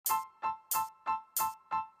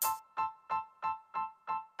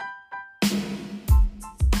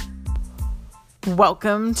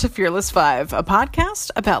Welcome to Fearless 5, a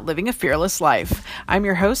podcast about living a fearless life. I'm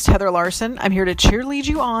your host, Heather Larson. I'm here to cheerlead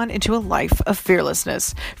you on into a life of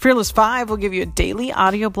fearlessness. Fearless 5 will give you a daily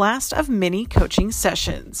audio blast of mini coaching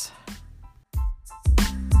sessions.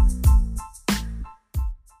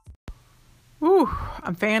 Ooh,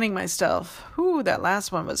 I'm fanning myself. Ooh, that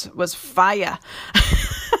last one was fire.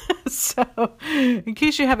 So, in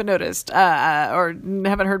case you haven't noticed or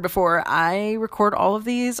haven't heard before, I record all of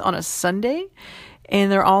these on a Sunday, and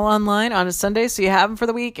they're all online on a Sunday, so you have them for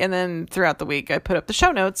the week, and then throughout the week, I put up the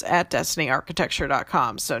show notes at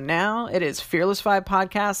destinyarchitecture.com. So now it is Fearless 5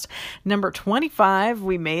 podcast number 25.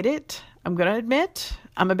 We made it. I'm going to admit,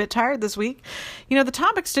 I'm a bit tired this week. You know, the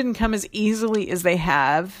topics didn't come as easily as they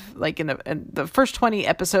have, like in the first 20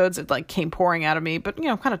 episodes, it like came pouring out of me, but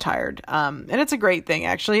I'm kind of tired. And it's a great thing,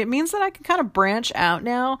 actually. It means that I can kind of branch out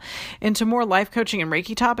now into more life coaching and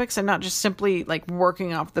Reiki topics and not just simply like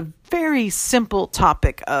working off the very simple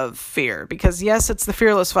topic of fear, because yes, it's the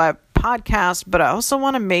Fearless 5 podcast, but I also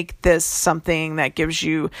want to make this something that gives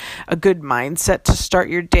you a good mindset to start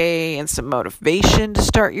your day and some motivation to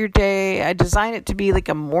start your day. I design it to be like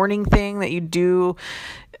a morning thing that you do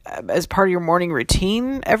as part of your morning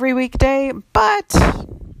routine every weekday, but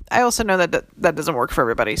I also know that doesn't work for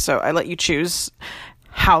everybody, so I let you choose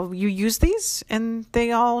how you use these, and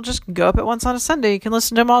they all just go up at once on a Sunday. You can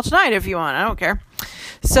listen to them all tonight if you want. I don't care.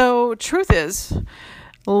 So truth is,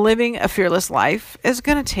 living a fearless life is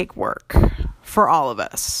going to take work for all of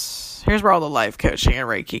us. Here's where all the life coaching and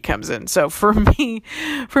Reiki comes in. So for me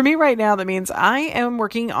right now, that means I am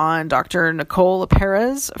working on Dr. Nicole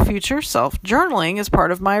LePera's future self journaling as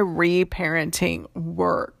part of my reparenting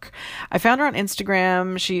work. I found her on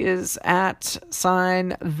Instagram. She is at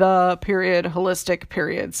 @the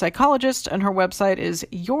psychologist, and her website is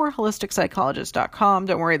yourholisticspsychologist.com.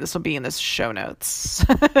 Don't worry, this will be in the show notes,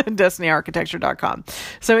 destinyarchitecture.com.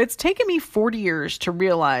 So it's taken me 40 years to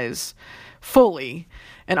realize fully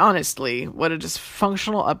and honestly what a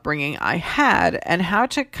dysfunctional upbringing I had and how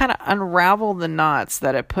to kind of unravel the knots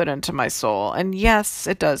that it put into my soul. And yes,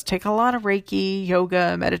 it does take a lot of Reiki,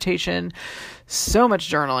 yoga, meditation, so much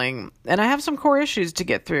journaling, and I have some core issues to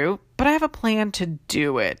get through, but I have a plan to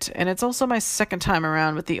do it. And it's also my second time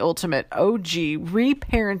around with the ultimate OG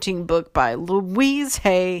reparenting book by Louise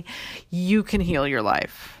Hay, You Can Heal Your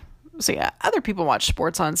Life. So yeah, other people watch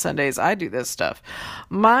sports on Sundays. I do this stuff.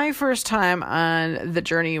 My first time on the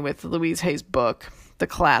journey with Louise Hay's book, the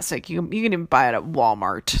classic, you can even buy it at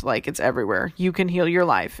Walmart. Like, it's everywhere. You Can Heal Your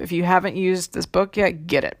Life. If you haven't used this book yet,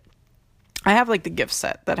 get it. I have like the gift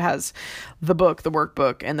set that has the book, the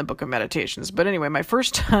workbook, and the book of meditations. But anyway, my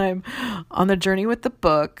first time on the journey with the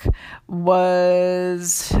book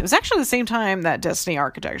was actually the same time that Destiny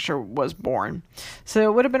Architecture was born. So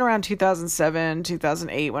it would have been around 2007,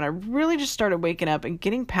 2008 when I really just started waking up and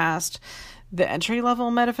getting past the entry level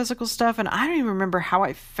metaphysical stuff. And I don't even remember how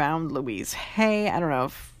I found Louise Hay. I don't know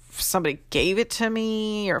if somebody gave it to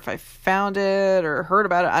me or if I found it or heard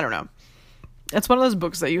about it. I don't know. It's one of those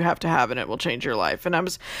books that you have to have and it will change your life. And I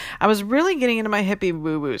was really getting into my hippie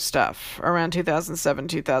woo-woo stuff around 2007,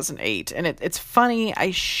 2008. And it's funny,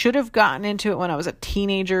 I should have gotten into it when I was a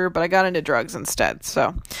teenager, but I got into drugs instead.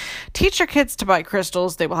 So teach your kids to buy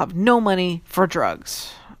crystals. They will have no money for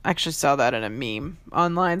drugs. I actually saw that in a meme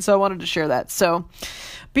online, so I wanted to share that. So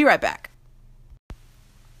be right back.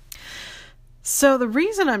 So the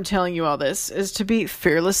reason I'm telling you all this is to be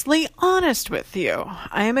fearlessly honest with you.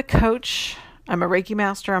 I am a coach. I'm a Reiki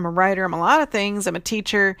master, I'm a writer, I'm a lot of things, I'm a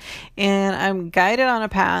teacher, and I'm guided on a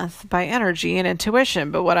path by energy and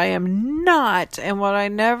intuition. But what I am not, and what I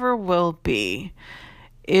never will be,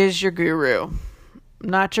 is your guru.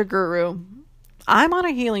 Not your guru. I'm on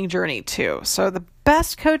a healing journey too. So the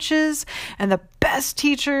best coaches and the best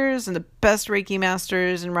teachers and the best Reiki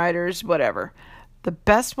masters and writers, whatever, the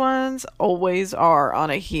best ones always are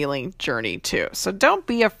on a healing journey too. So don't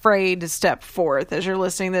be afraid to step forth as you're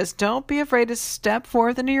listening to this. Don't be afraid to step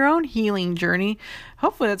forth into your own healing journey.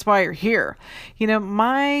 Hopefully that's why you're here.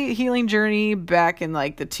 My healing journey back in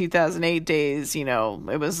like the 2008 days, it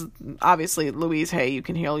was obviously Louise Hay, You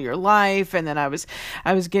Can Heal Your Life. And then I was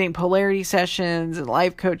getting polarity sessions and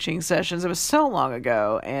life coaching sessions. It was so long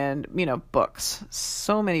ago. And, books,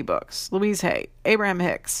 so many books. Louise Hay, Abraham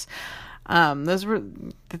Hicks. Those were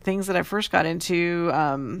the things that I first got into,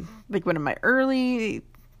 like when in my early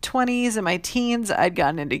 20s and my teens, I'd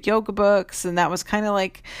gotten into yoga books, and that was kind of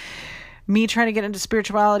like me trying to get into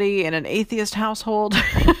spirituality in an atheist household.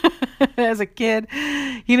 as a kid,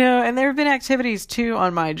 and there have been activities too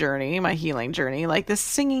on my journey, my healing journey, like the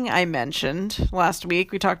singing I mentioned last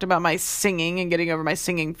week. We talked about my singing and getting over my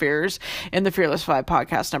singing fears in the Fearless 5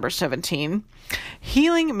 podcast number 17.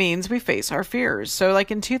 Healing means we face our fears. So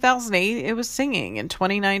like in 2008, it was singing. In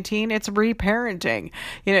 2019, it's reparenting.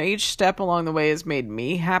 Each step along the way has made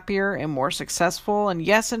me happier and more successful. And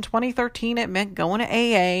yes, in 2013, it meant going to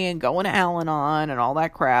AA and going to Al-Anon and all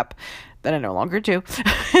that crap that I no longer do.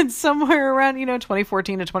 And somewhere around,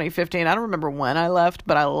 2014 to 2015, I don't remember when I left,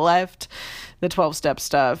 but I left the 12-step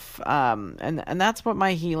stuff. And that's what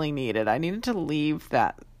my healing needed. I needed to leave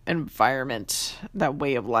that environment, that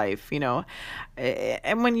way of life,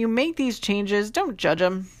 and when you make these changes, don't judge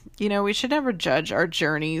them. We should never judge our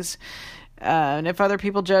journeys. And if other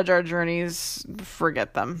people judge our journeys,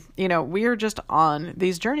 forget them. We are just on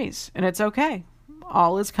these journeys and it's okay.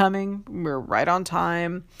 All is coming. We're right on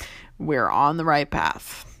time. We're on the right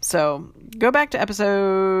path. So go back to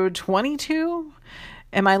episode 22.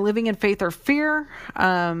 Am I living in faith or fear?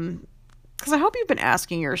 Because I hope you've been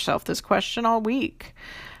asking yourself this question all week.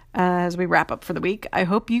 As we wrap up for the week, I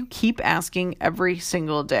hope you keep asking every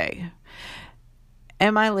single day.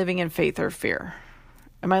 Am I living in faith or fear?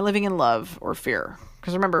 Am I living in love or fear?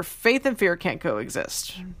 Because remember, faith and fear can't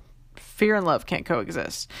coexist. Fear and love can't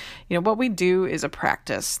coexist. What we do is a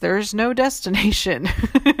practice. There's no destination.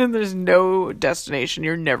 There's no destination.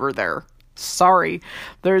 You're never there. Sorry.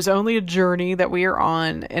 There's only a journey that we are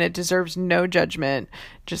on, and it deserves no judgment.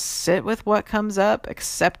 Just sit with what comes up,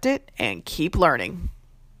 accept it, and keep learning.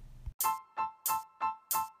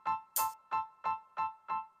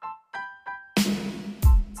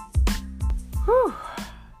 Whew.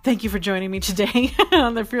 Thank you for joining me today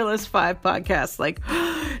on the Fearless 5 podcast.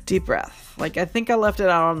 Deep breath. I think I left it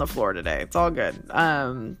out on the floor today. It's all good.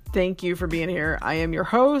 Thank you for being here. I am your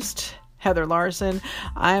host, Heather Larson.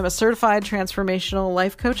 I am a certified transformational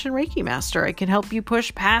life coach and Reiki master. I can help you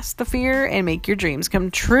push past the fear and make your dreams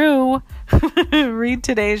come true. Read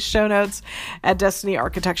today's show notes at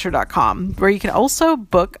destinyarchitecture.com, where you can also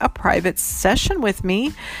book a private session with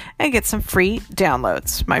me and get some free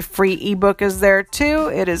downloads. My free ebook is there too.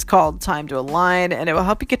 It is called Time to Align, and it will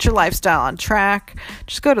help you get your lifestyle on track.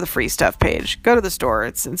 Just go to the free stuff page. Go to the store.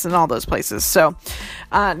 It's in all those places. So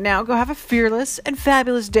now go have a fearless and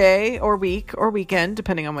fabulous day or week or weekend,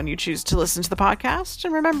 depending on when you choose to listen to the podcast.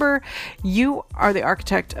 And remember, you are the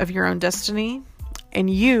architect of your own destiny, and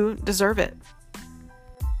you deserve it.